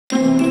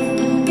Welcome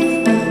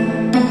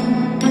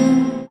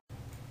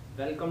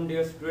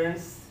dear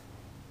students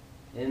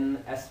in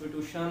SV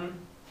tuition.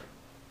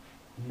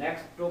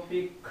 Next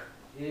topic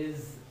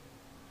is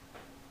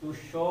to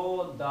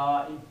show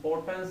the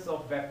importance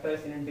of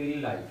vectors in daily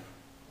life.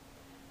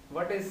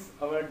 What is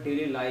our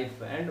daily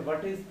life and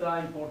what is the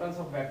importance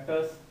of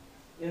vectors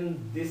in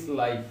this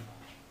life?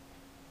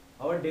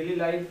 Our daily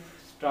life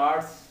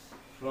starts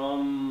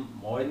from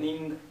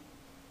morning,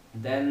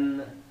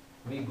 then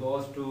we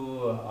goes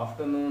to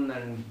afternoon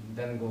and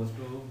then goes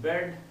to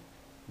bed,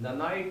 the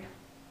night.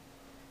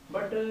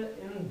 But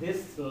in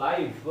this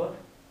life,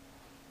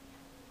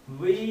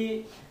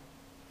 we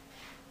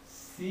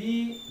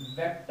see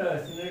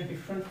vectors in a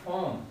different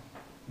form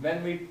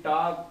when we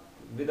talk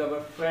with our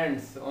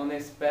friends on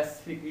a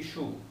specific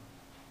issue.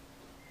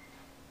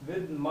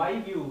 With my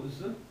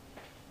views,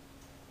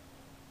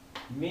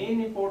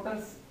 main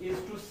importance is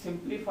to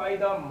simplify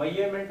the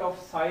measurement of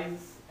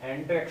size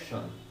and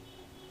direction.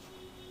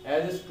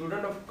 As a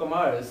student of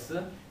commerce,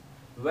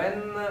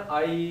 when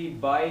I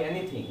buy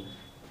anything,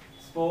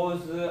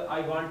 suppose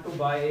I want to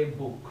buy a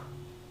book.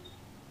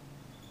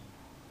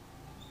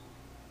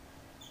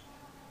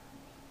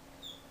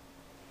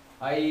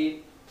 I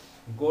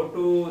go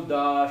to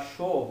the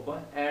shop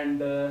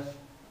and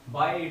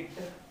buy it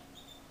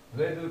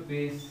with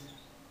rupees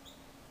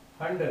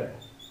 100.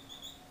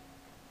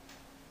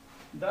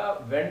 The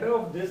vendor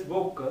of this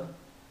book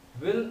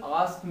will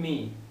ask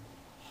me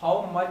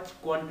how much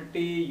quantity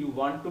you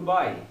want to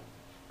buy.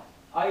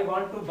 I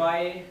want to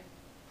buy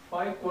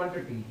 5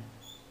 quantity.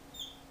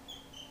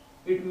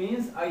 It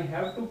means I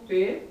have to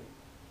pay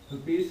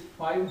rupees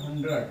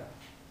 500.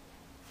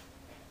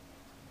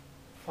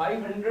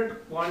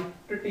 500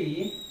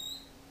 quantity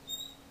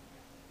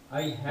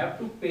I have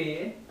to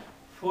pay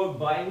for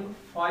buying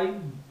 5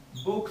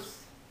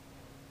 books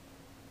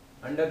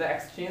under the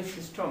exchange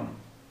system.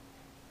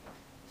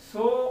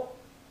 So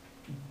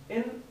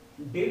in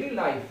daily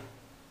life,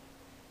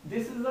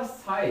 this is the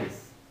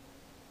size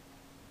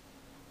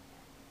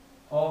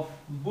of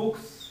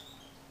books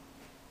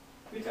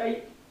which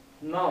I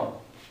know,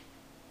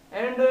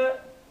 and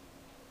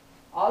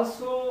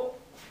also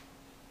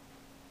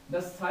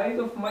the size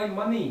of my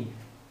money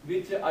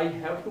which I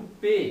have to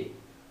pay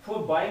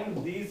for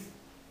buying these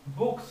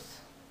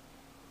books.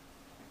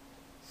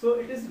 So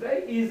it is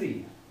very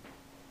easy.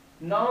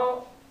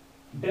 Now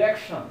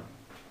direction.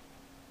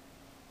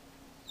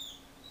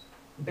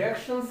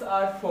 Directions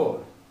are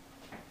 4.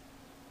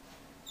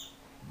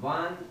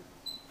 1,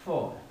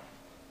 4.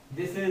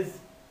 This is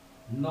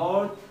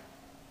north,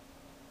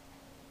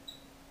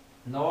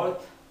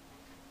 north.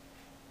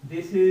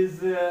 This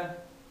is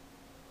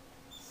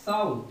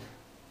south.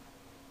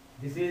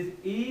 This is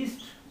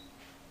east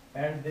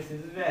and this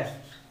is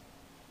west.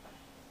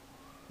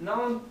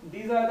 Now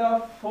these are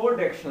the 4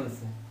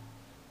 directions.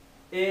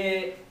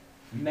 A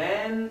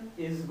man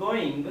is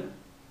going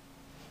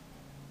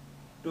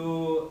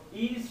to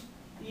east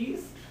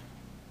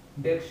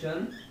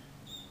direction.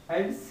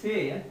 I will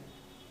say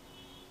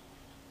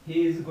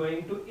he is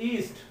going to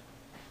east.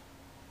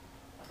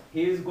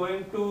 He is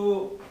going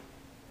to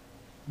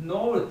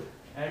north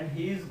and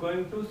he is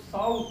going to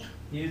south.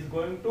 He is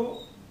going to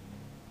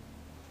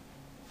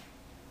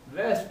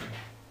west.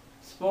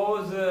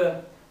 Suppose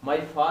my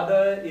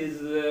father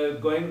is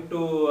going to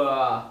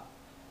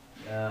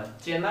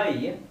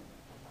Chennai.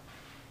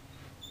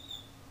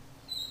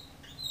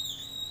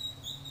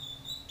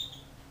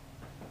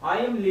 I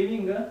am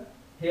living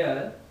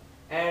here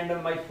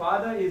and my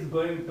father is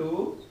going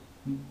to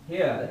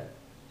here.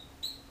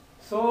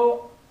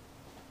 So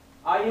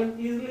I am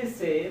easily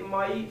say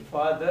my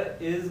father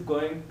is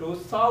going to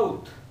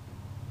south.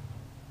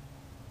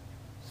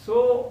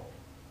 So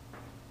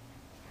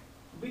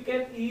we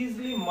can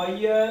easily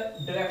measure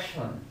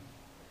direction.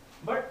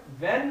 But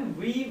when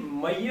we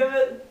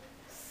measure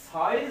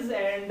size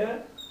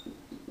and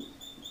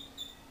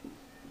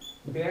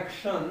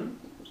direction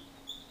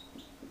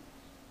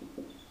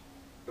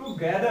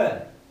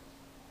together,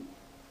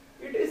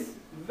 it is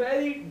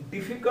very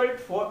difficult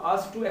for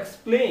us to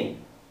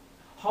explain.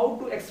 How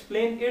to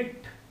explain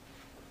it?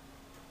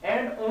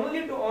 And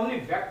only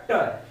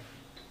vector.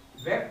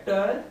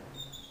 Vector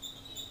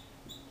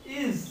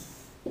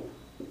is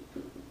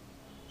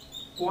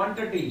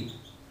quantity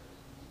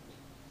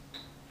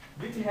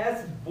which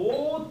has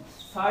both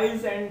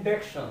size and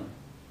direction.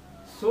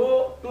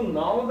 So to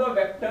know the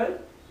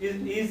vector is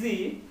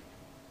easy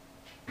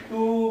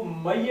to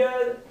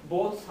measure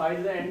both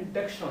size and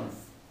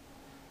directions.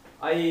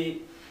 I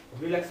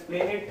will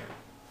explain it.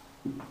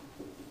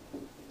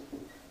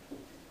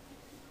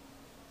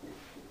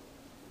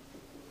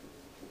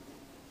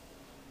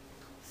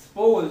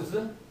 Suppose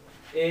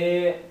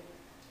a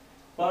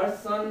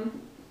person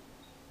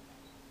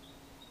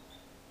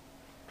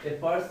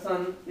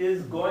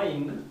is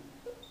going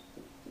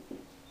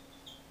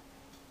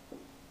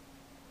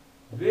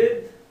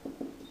with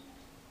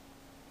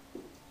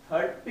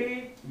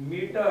 30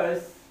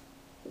 meters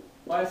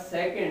per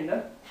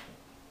second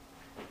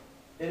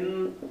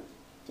in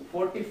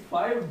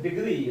 45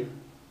 degree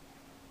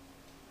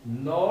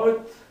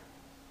north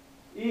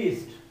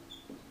east.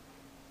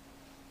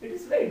 It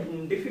is very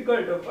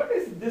difficult. What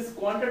is this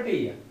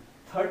quantity?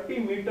 30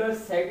 meters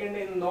second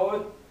in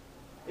north,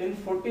 in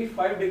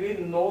 45 degree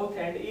north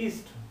and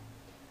east.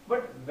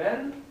 But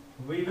when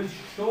we will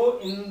show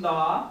in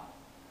the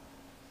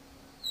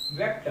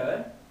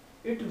vector,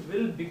 it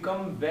will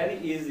become very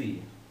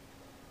easy.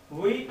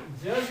 We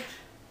just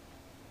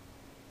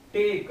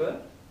take,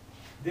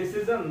 this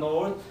is the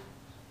north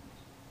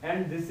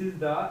and this is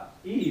the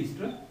east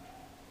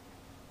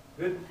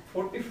with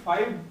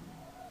 45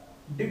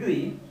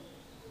 degree.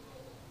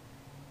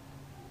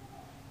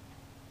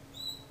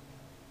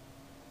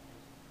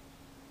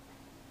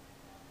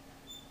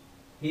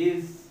 He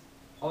is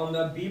on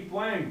the B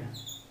point.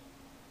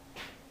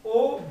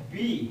 OB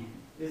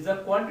is a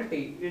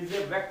quantity, is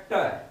a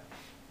vector.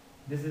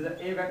 This is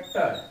a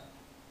vector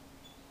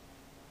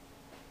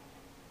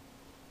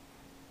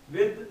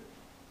with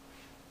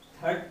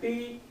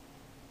 30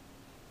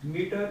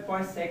 meter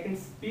per second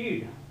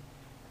speed.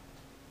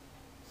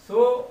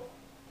 So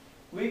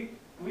we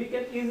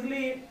can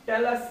easily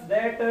tell us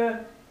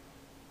that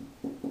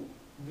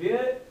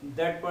where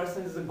that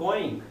person is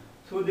going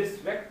through this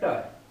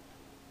vector.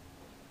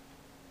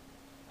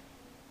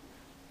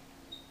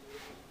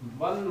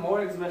 One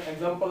more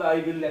example, I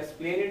will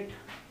explain it.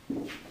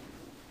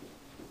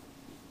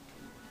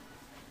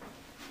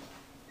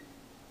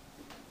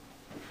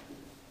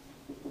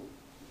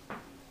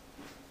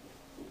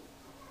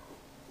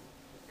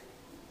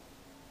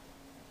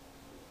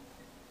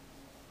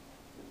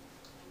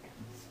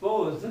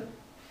 Suppose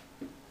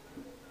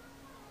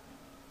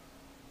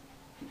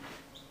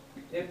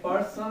a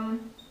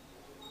person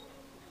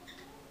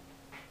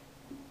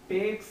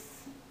takes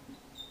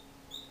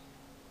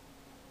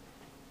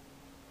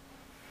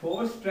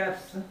 4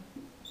 steps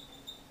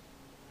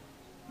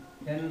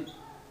in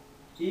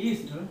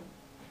east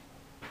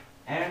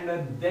and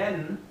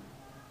then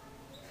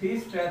 3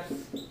 steps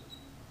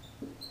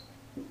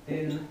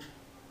in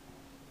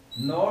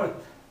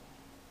north.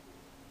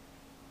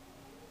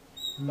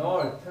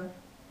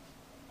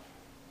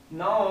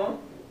 Now,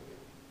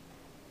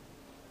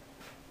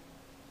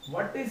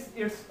 what is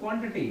its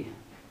quantity?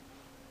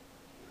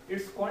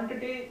 Its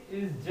quantity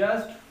is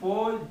just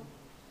 4,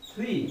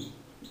 3.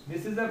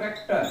 This is a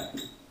vector.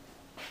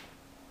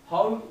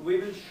 How we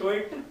will show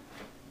it?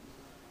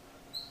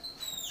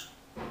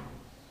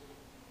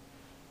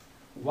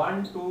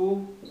 1,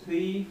 2,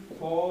 3,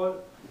 4,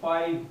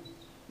 5,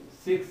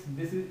 6.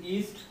 This is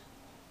east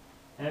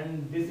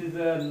and this is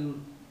a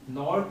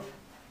north.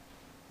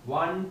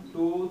 1,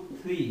 2,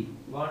 3.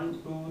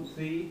 1, 2,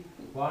 3.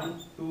 1,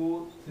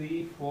 2,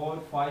 3, 4,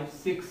 5,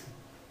 6.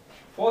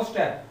 4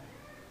 step.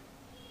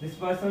 This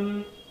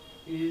person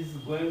is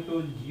going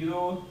to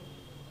 0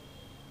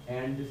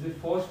 and this is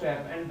 4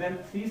 step and then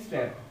 3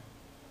 step.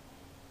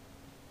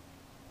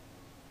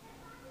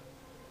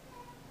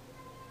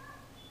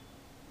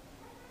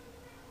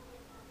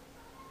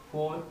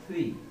 Four,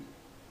 3.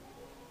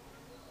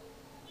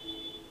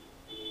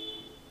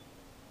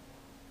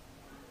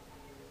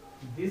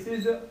 This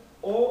is a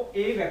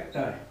OA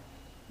vector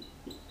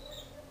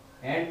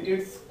and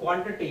its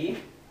quantity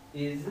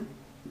is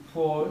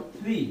 4,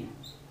 3.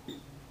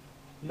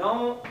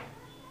 Now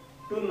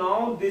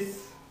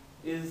this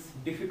is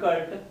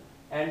difficult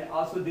and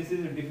also this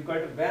is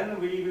difficult. When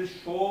we will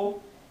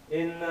show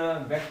in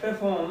vector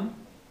form,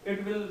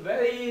 it will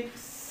very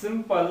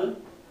simple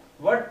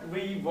what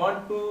we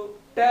want to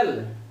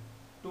tell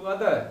to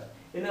other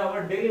in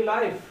our daily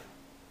life.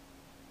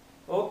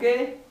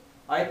 Okay,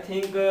 I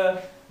think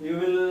you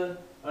will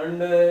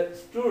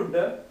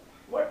understood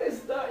what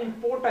is the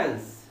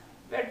importance.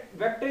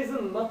 Vector is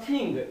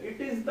nothing, it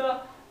is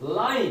the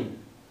line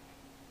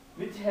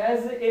which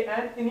has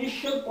an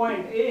initial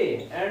point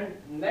A and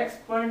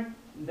next point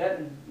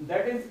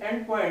that is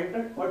end point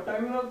or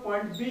terminal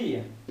point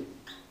B,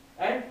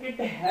 and it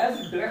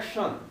has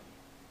direction.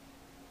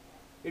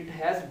 It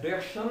has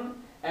direction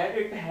and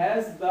it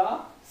has the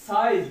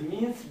size,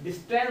 means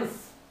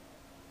distance.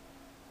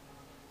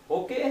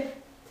 Okay,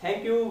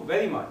 thank you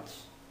very much.